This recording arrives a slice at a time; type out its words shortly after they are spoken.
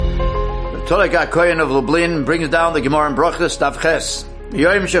Torah Kohen of Lublin brings down the Gemara in Brachos Daf Ches.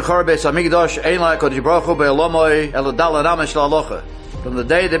 Yom shechar Beis HaMikdash ein la Kodesh Baruch Hu be'olamoi el dal ramash la'alocha. From the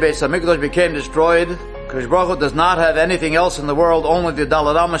day the Beis HaMikdash became destroyed, Kodesh Baruch Hu does not have anything else in the world, only the dal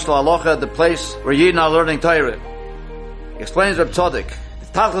ramash la'alocha, the place where Yidden are learning Torah. Explains Reb Tzaddik. The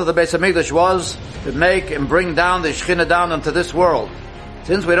tachlis of the Beis HaMikdash was to make and bring down the Shechina down into this world.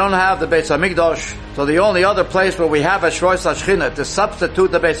 Since we don't have the Beis HaMikdash, so the only other place where we have a Shrois HaShechina to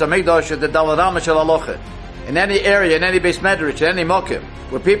substitute the Beis HaMikdash is the Dal Ramash Alocha. In any area, in any Beis Medrash, in any Mokim,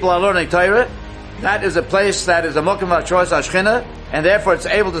 where people are learning Torah, that is a place that is a Mokim of Shrois HaShechina, and therefore it's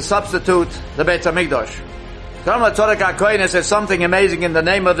able to substitute the Beis HaMikdash. Talmud Torah HaKohen says something amazing in the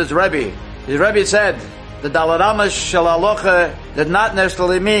name of his Rabbi. His Rabbi said, the Dal Ramash Alocha did not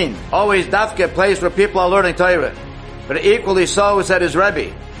necessarily mean always dafke, a place where people are learning Torah. But equally so, said his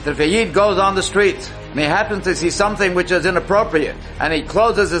Rebbe, that if a Yid goes on the street and he happens to see something which is inappropriate and he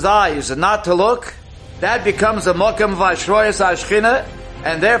closes his eyes not to look, that becomes a mokem v'ashroyas hashchina,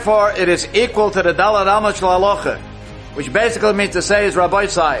 and therefore it is equal to the Dal Ramash La'alocha, which basically means to say, as Rabbi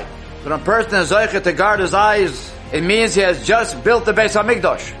said, when a person is zoiche to guard his eyes, it means he has just built the Beis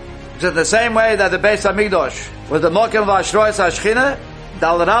HaMikdash. It's in the same way that the Beis HaMikdash was the mokem v'ashroyas hashchina,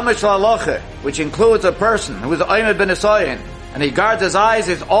 Dal Ramash La'alocha, which includes a person who is Oymed ben Esoyin, and he guards his eyes,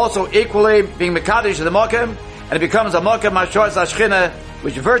 is also equally being Mekadosh the Mokem, and it becomes a Mokem Hashor Zashchina,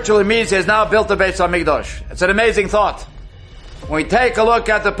 which virtually means he has now built the Beis HaMikdash. It's an amazing thought. When we take a look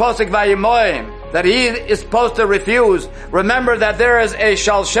at the Posuk Vayimoim, that he is supposed to refuse, remember that there is a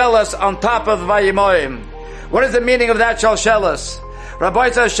Shalshelas on top of Vayimoim. What is the meaning of that Shalshelas?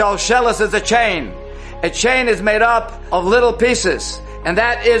 Rabbi says Shalshelas is a chain. A chain is made up of little pieces. And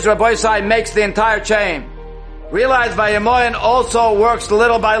that is, Rabbi Sai makes the entire chain. Realize Vayemoyin also works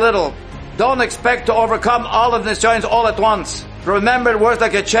little by little. Don't expect to overcome all of these chains all at once. Remember, it works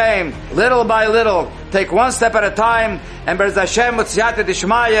like a chain, little by little. Take one step at a time, and Be'ez Hashem with Siyata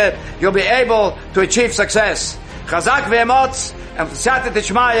Dishmaya, you'll be able to achieve success. Chazak ve'emotz, and with Siyata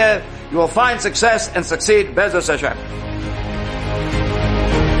Dishmaya, you will find success and succeed. Be'ez Hashem.